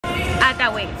got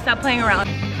that weight. Stop playing around.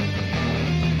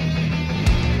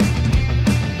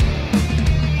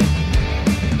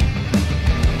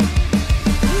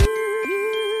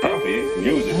 Happy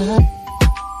music.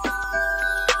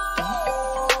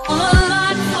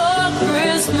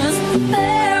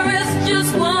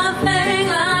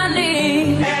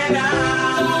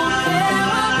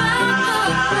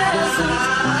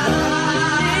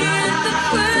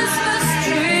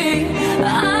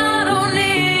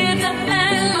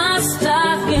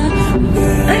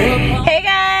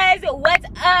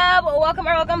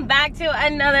 Welcome back to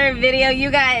another video.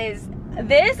 You guys,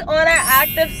 this on our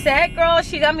active set, girl,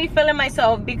 she got me feeling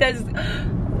myself because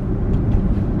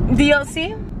do you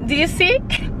see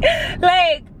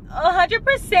like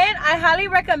 100%. I highly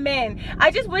recommend.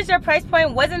 I just wish their price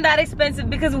point wasn't that expensive,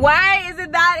 because why is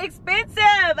it that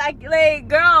expensive? Like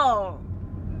girl,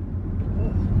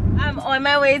 I'm on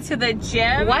my way to the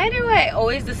gym. Why do I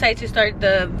always decide to start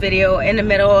the video in the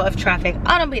middle of traffic?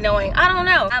 I don't be knowing. I don't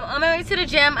know. I'm on my way to the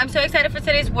gym. I'm so excited for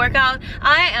today's workout.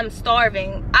 I am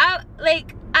starving. I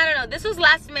don't know. This was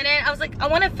last minute. I was like, I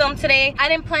want to film today. I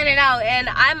didn't plan it out, and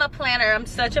I'm a planner. I'm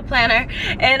such a planner,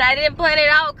 and I didn't plan it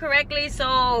out correctly.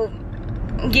 So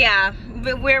yeah,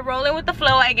 we're rolling with the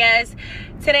flow, I guess.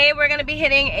 Today we're gonna be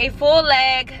hitting a full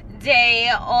leg day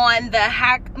on the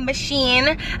hack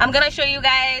machine. I'm gonna show you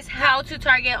guys how to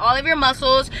target all of your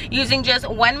muscles using just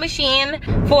one machine.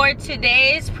 For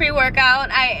today's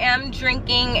pre-workout, I am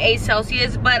drinking a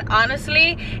Celsius, but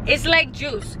honestly, it's like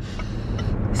juice.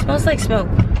 It smells like smoke.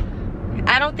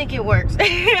 I don't think it works.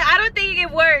 I don't think it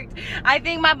worked. I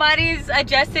think my body's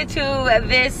adjusted to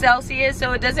this Celsius,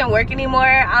 so it doesn't work anymore.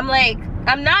 I'm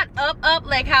not up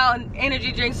like how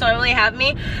energy drinks normally have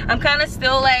me. I'm kind of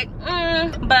still like,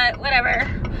 but whatever.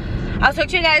 I'll talk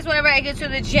to you guys whenever I get to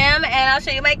the gym, and I'll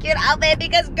show you my cute outfit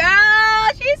because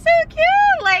girl, she's so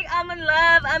cute. Like, I'm in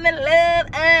love.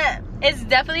 It's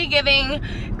definitely giving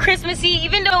Christmassy,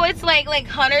 even though it's like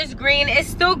hunter's green. It's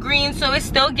still green, so it's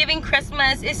still giving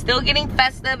Christmas. It's still getting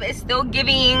festive. It's still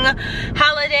giving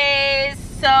holidays.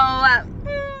 So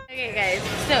okay guys,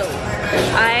 so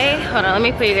hold on, let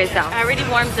me put you guys down. I already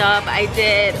warmed up. I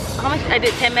did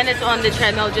 10 minutes on the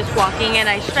treadmill just walking, and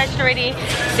I stretched already.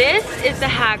 This is the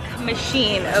hack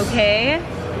machine, okay?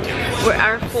 Where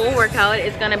our full workout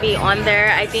is gonna be on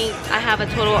there. I think I have a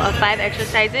total of 5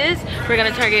 exercises. We're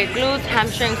gonna target glutes,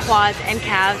 hamstring, quads, and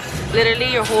calves.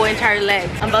 Literally your whole entire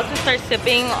legs. I'm about to start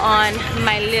sipping on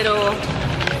my little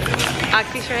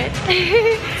Oxy Shred.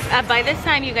 By this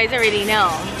time, you guys already know,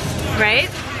 right?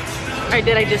 Or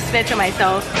did I just snitch on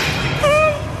myself?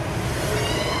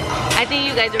 I think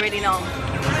you guys already know.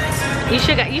 You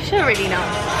should already know.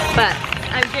 But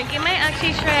I'm drinking my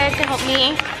Oxy Shred to help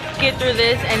me get through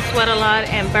this and sweat a lot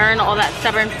and burn all that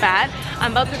stubborn fat.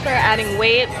 I'm about to start adding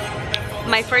weight.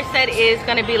 My first set is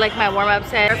gonna be like my warm-up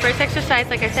set. Our first exercise,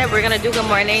 like I said, we're gonna do good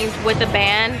mornings with a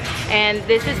band, and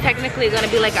this is technically gonna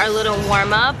be like our little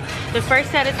warm-up. The first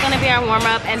set is gonna be our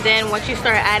warm-up, and then once you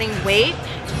start adding weight,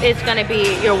 it's gonna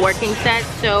be your working set.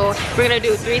 So we're gonna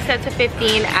do 3 sets of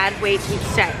 15, add weight each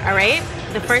set, all right?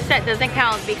 The first set doesn't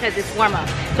count because it's warm-up.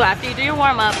 So after you do your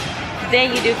warm-up,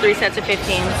 then you do 3 sets of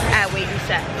 15, add weight each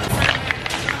set.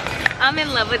 I'm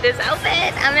in love with this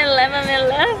outfit. I'm in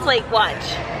love. Like, watch.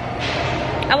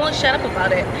 I won't shut up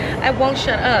about it. I won't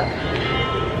shut up.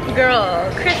 Girl,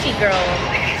 Chrissy girl.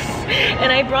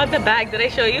 And I brought the bag. Did I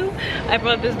show you? I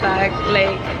brought this bag.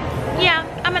 Like, yeah,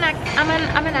 I'm an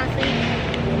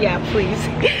athlete. Yeah, please.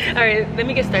 All right, let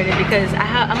me get started because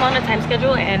I'm on a time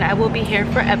schedule and I will be here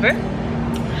forever.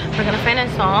 We're gonna find a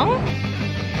song.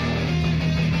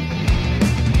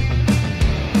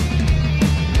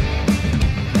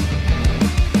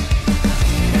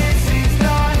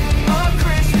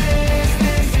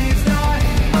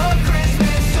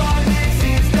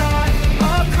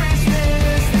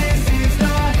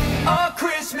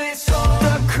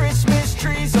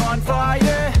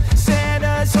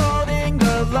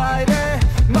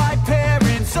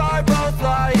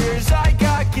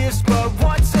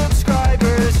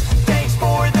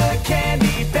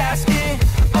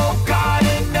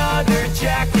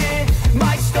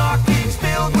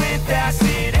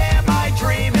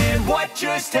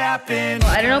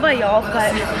 I don't know about y'all,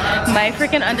 but my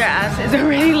freaking under ass is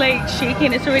already like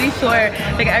shaking. It's already sore.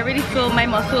 Like I already feel my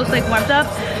muscles like warmed up.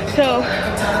 So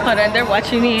hold on, they're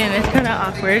watching me and it's kind of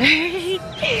awkward.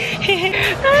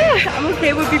 I'm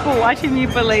okay with people watching me,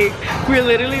 but like we're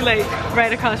literally like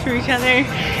right across from each other,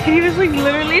 and he was like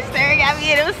literally staring at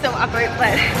me, and it was so awkward.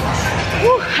 But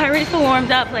whew, I already feel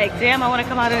warmed up. Like damn, I want to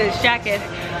come out of this jacket.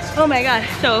 Oh my god.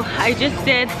 So I just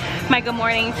did my good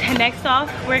mornings. Next off,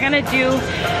 we're gonna do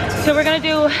So we're gonna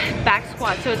do back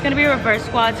squats. So it's gonna be reverse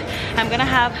squats. I'm gonna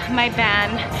have my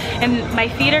band and my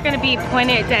feet are gonna be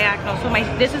pointed diagonal. So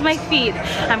this is my feet.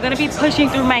 I'm gonna be pushing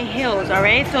through my heels, all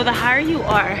right? So the higher you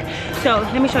are, so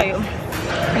let me show you.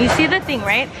 You see the thing,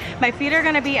 right? My feet are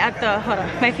gonna be at the, hold on.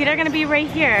 My feet are gonna be right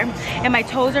here and my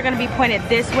toes are gonna be pointed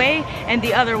this way and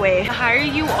the other way. The higher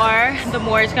you are, the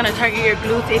more it's gonna target your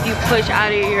glutes if you push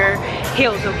out of your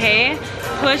heels, okay?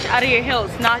 Push out of your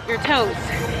heels, not your toes.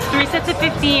 3 sets of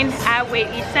 15, add weight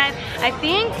each set. I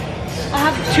think I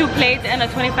have 2 plates and a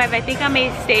 25. I think I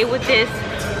may stay with this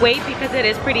weight because it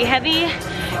is pretty heavy.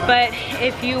 But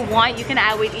if you want, you can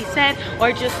add weight each set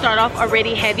or just start off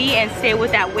already heavy and stay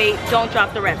with that weight. Don't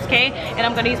drop the reps, okay? And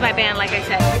I'm gonna use my band like I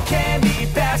said.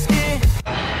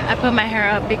 I put my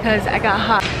hair up because I got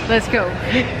hot. Let's go.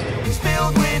 It's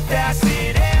filled with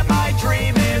acid. Am I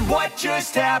dreaming? What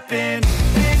just happened?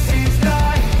 This is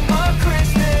not a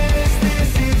Christmas.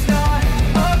 This is not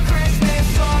a Christmas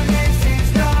song. This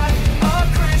is not a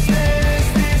Christmas.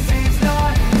 This is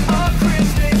not a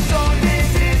Christmas song.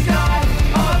 This is not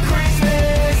a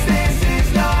Christmas. This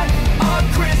is not a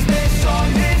Christmas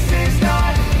song. This is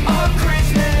not a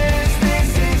Christmas.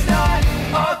 This is not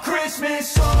a Christmas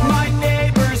song. My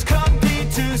neighbors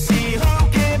compete to see who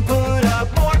can put up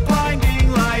more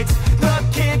blinding lights. The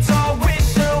kids all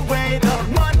wish away the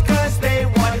month 'cause they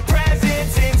want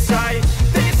presents in sight.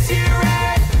 This year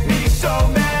had me so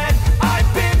mad.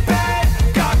 I've been bad,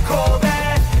 got coal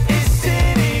that is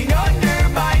sitting under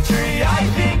my tree. I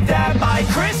think that my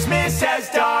Christmas has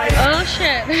died. Oh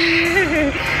shit.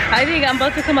 I think I'm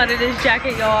about to come out of this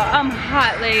jacket, y'all. I'm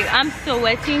hot, like I'm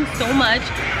sweating so much,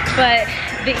 but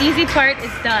the easy part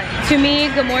is done. To me,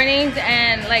 good mornings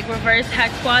and like reverse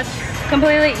hack squats,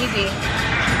 completely easy.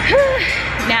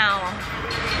 Now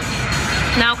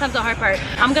comes the hard part.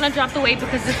 I'm gonna drop the weight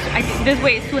because I think this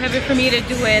weight is too heavy for me to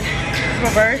do it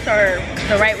reverse or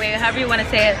the right way, however you want to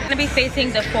say it. I'm gonna be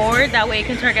facing the forward, that way it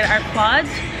can target our quads.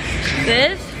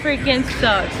 This freaking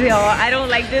sucks, y'all. I don't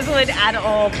like this one at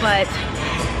all, but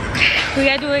we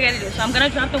gotta do what we gotta do. So I'm gonna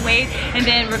drop the weight and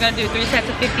then we're gonna do 3 sets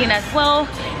of 15 as well.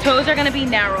 Toes are gonna be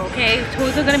narrow, okay?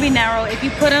 Toes are gonna be narrow. If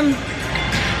you put them,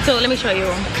 so let me show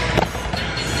you.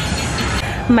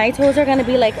 My toes are gonna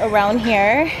be like around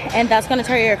here and that's gonna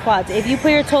target your quads. If you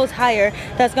put your toes higher,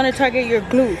 that's gonna target your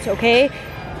glutes, okay?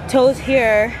 Toes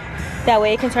here, that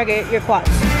way it can target your quads.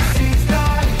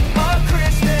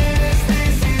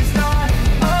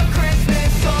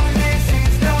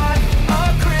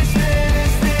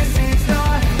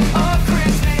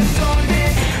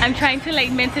 I'm trying to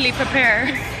like mentally prepare.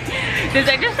 This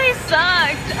exercise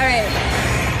sucks. All right,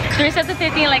 3 sets of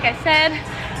 15 like I said.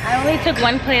 I only took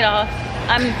 1 plate off.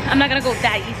 I'm not gonna go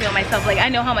that easy on myself. Like I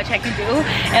know how much I can do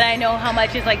and I know how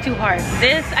much is like too hard.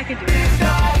 This I can do. This is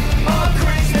not a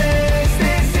Christmas.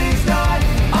 This is not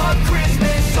a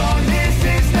Christmas song. This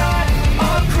is not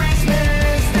a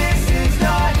Christmas. This is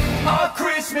not a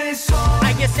Christmas song.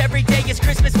 I guess every day is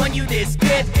Christmas when you this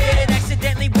gifted.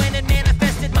 Accidentally went and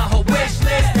manifested my whole wish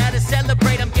list. Now to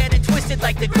celebrate, I'm getting twisted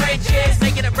like the Grinch is.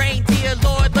 Making a reindeer,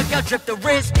 Lord, look how dripped the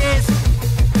wrist is.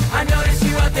 I notice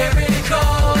you out there in the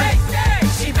cold.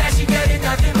 She bad, she getting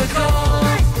nothing but cold.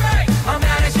 I'm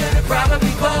mad, I should've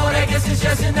probably called. I guess it's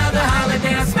just another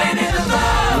holiday I'm spending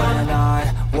alone. When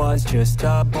I was just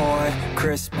a boy,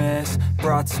 Christmas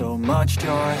brought so much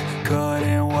joy.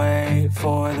 Couldn't wait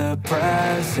for the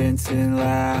presents and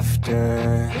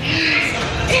laughter.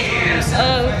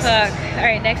 Oh fuck. All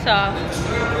right, next off.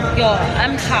 Yo,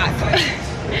 I'm hot.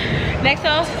 Next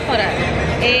off, hold on.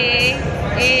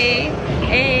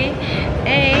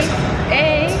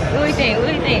 What do you think? What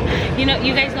do you think? You know,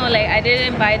 you guys know, like I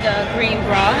didn't buy the green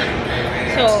bra,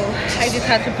 so I just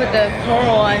had to put the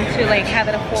coral on to like have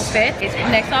it a full fit.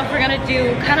 Next off, we're gonna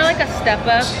do kind of like a step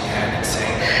up.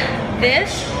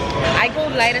 This, I go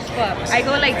light as fuck. I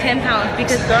go like 10 pounds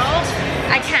because girl,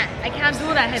 I can't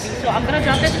do that heavy. So I'm gonna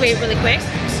drop this weight really quick.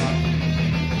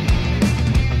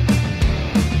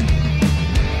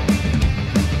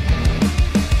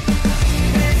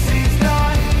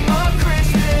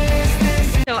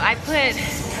 So I put,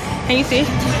 can you see?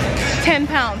 10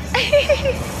 pounds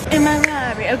in my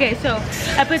library. Okay, so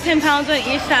I put 10 pounds on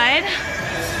each side.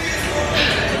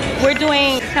 We're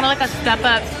doing kind of like a step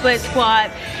up split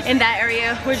squat in that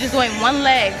area. We're just doing 1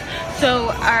 leg. So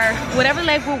our whatever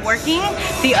leg we're working,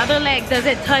 the other leg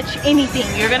doesn't touch anything.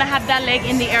 You're gonna have that leg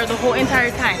in the air the whole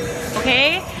entire time,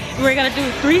 okay? We're gonna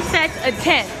do 3 sets of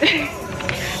 10.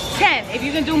 10. If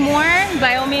you can do more,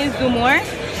 by all means do more.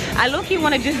 I low-key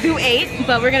wanna just do 8,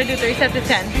 but we're gonna do 3 sets of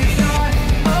 10.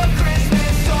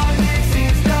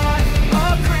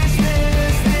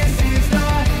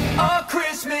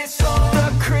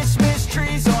 Christmas.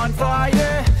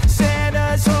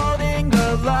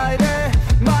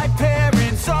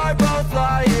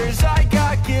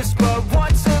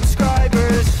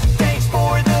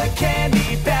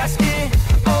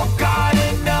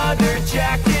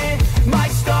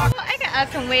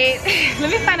 add some weight.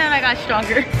 Let me find out I got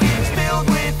stronger. Filled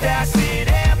with acid,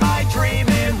 am I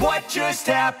dreaming? What just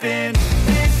happened?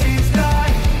 This is not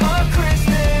a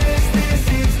Christmas. This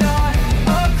is not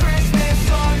a Christmas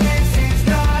song. This is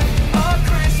not a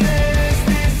Christmas.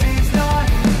 This is not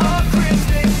a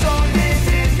Christmas song. This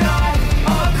is not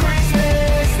a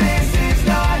Christmas. This is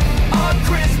not a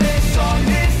Christmas song.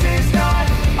 This is not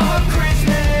a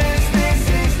Christmas. This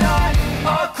is not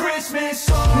a Christmas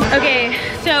song. Okay,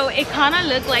 so it kind of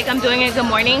looked like I'm doing a good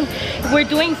morning. We're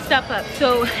doing step up,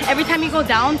 so every time you go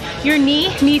down, your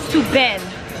knee needs to bend,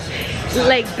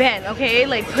 like bend, okay?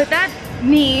 Like put that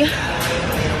knee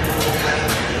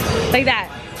like that,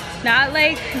 not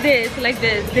like this, like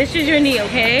this. This is your knee,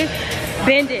 okay?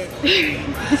 Bend it.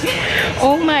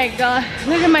 Oh my god,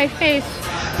 look at my face.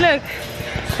 Look,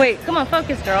 wait, come on,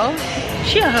 focus, girl.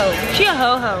 She a hoe, she a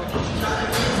ho-ho.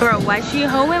 Bro, why is she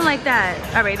hoeing like that?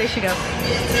 All right, there she go.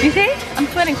 You see? I'm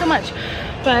sweating so much.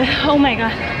 But, oh my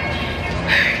god.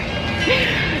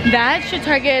 That should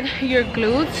target your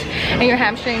glutes and your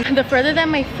hamstring. The further that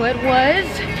my foot was,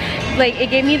 like, it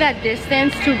gave me that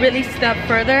distance to really step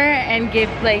further and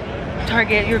give, like,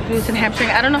 target your glutes and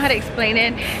hamstring. I don't know how to explain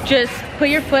it. Just put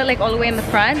your foot, like, all the way in the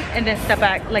front and then step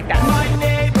back like that. My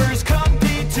neighbors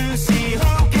compete to see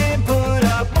who can put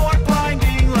up more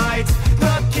blinding lights.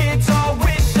 The kids all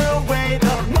wish away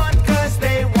the month 'cause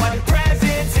they want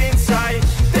presents in sight.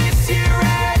 This year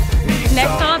had me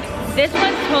Next so up, this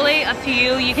one's totally up to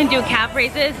you. You can do calf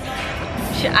raises.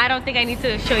 I don't think I need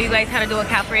to show you guys how to do a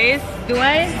calf raise, do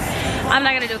I? I'm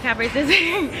not gonna do calf raises.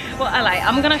 Well, I lied.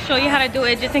 I'm gonna show you how to do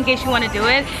it just in case you want to do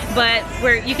it. But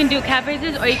where you can do calf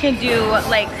raises, or you can do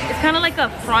like, it's kind of like a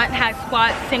front hack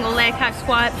squat, single leg hack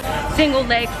squat, single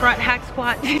leg front hack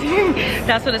squat.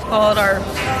 That's what it's called, or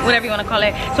whatever you want to call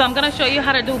it. So I'm gonna show you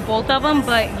how to do both of them,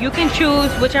 but you can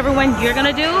choose whichever one you're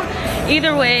gonna do.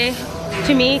 Either way,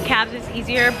 to me, calves is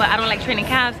easier, but I don't like training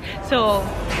calves, so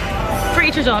for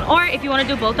each his own. Or if you want to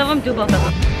do both of them, do both of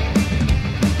them.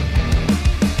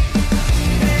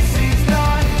 This is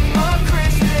not a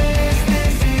Christmas.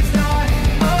 This is not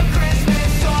a Christmas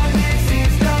song. This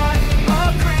is not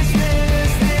a Christmas.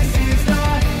 This is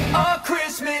not a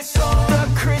Christmas song. The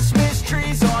Christmas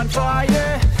tree's on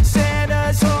fire.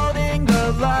 Santa's holding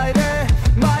the lighter.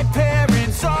 My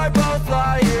parents are both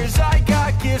liars. I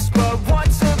got gifts but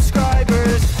one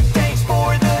subscribers. Thanks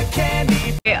for the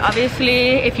candy. Okay,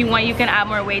 obviously, if you want, you can add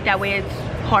more weight. That way it's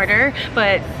harder,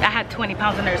 but I had 20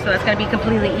 pounds in there, so that's gonna be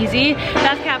completely easy.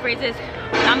 That's calf raises.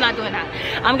 I'm not doing that.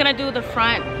 I'm gonna do the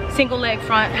front, single leg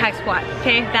front hack squat,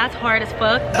 okay? That's hard as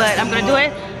fuck, but I'm gonna do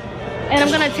it. And I'm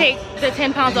gonna take the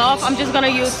 10 pounds off. I'm just gonna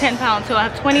use 10 pounds. So I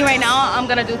have 20 right now, I'm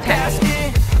gonna do 10.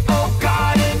 Basket. Oh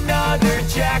God, another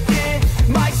jacket.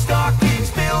 My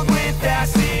stocking's filled with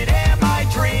acid. Am I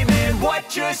dreaming? What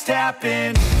just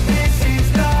happened? This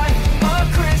is not a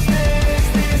Christmas.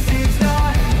 This is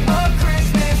not a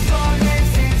Christmas song.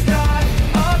 This is not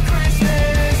a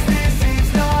Christmas. This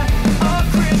is not a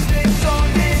Christmas song.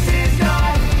 This is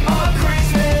not a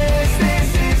Christmas. This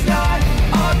is not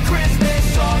a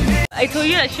Christmas song. I told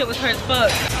you that shit was hard as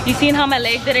fuck. You seen how my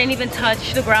leg didn't even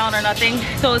touch the ground or nothing?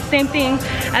 So same thing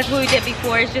as what we did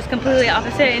before. It's just completely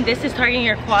opposite, and this is targeting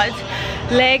your quads.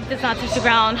 Leg does not touch the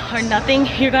ground or nothing.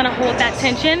 You're gonna hold that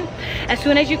tension. As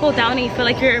soon as you go down and you feel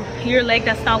like your leg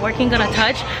that's not working gonna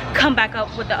touch, come back up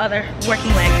with the other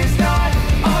working leg. This is not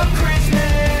a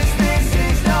Christmas. This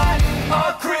is not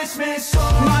a Christmas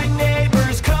song. My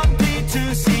neighbors compete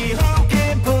to see who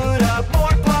can put up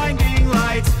more blinding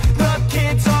lights. The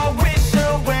kids all wish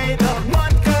away the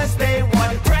month 'cause they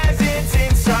want presents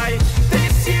in sight.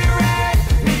 This year had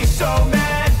me so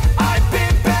mad. I've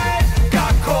been bad,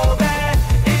 got cold that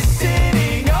is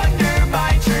sitting under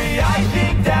my tree. I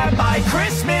think that my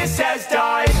Christmas has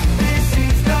died. This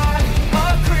is not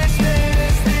a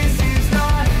Christmas. This is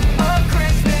not a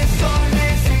Christmas song.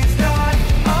 This is not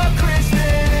a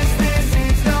Christmas. This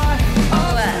is not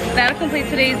a That'll complete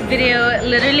today's video.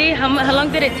 Literally, how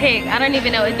long did it take? I don't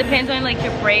even know. It depends on like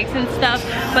your breaks and stuff,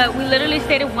 but we literally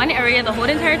stayed in one area the whole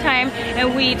entire time,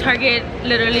 and we target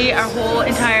literally our whole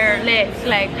entire legs,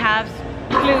 like calves,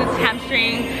 glutes,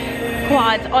 hamstring,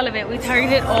 quads, all of it. We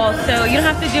target it all, so you don't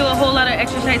have to do a whole lot of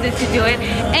exercises to do it.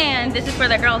 And this is for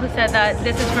the girl who said that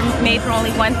this is made for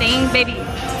only one thing. Baby,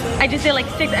 I just did like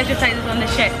 6 exercises on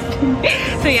this shit.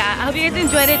 So yeah, I hope you guys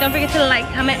enjoyed it. Don't forget to like,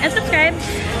 comment, and subscribe.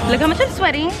 Look how much I'm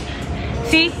sweating.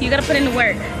 See, you gotta put in the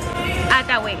work. At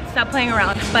that weight, stop playing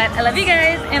around. But I love you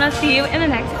guys, and I'll see you in the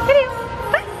next video.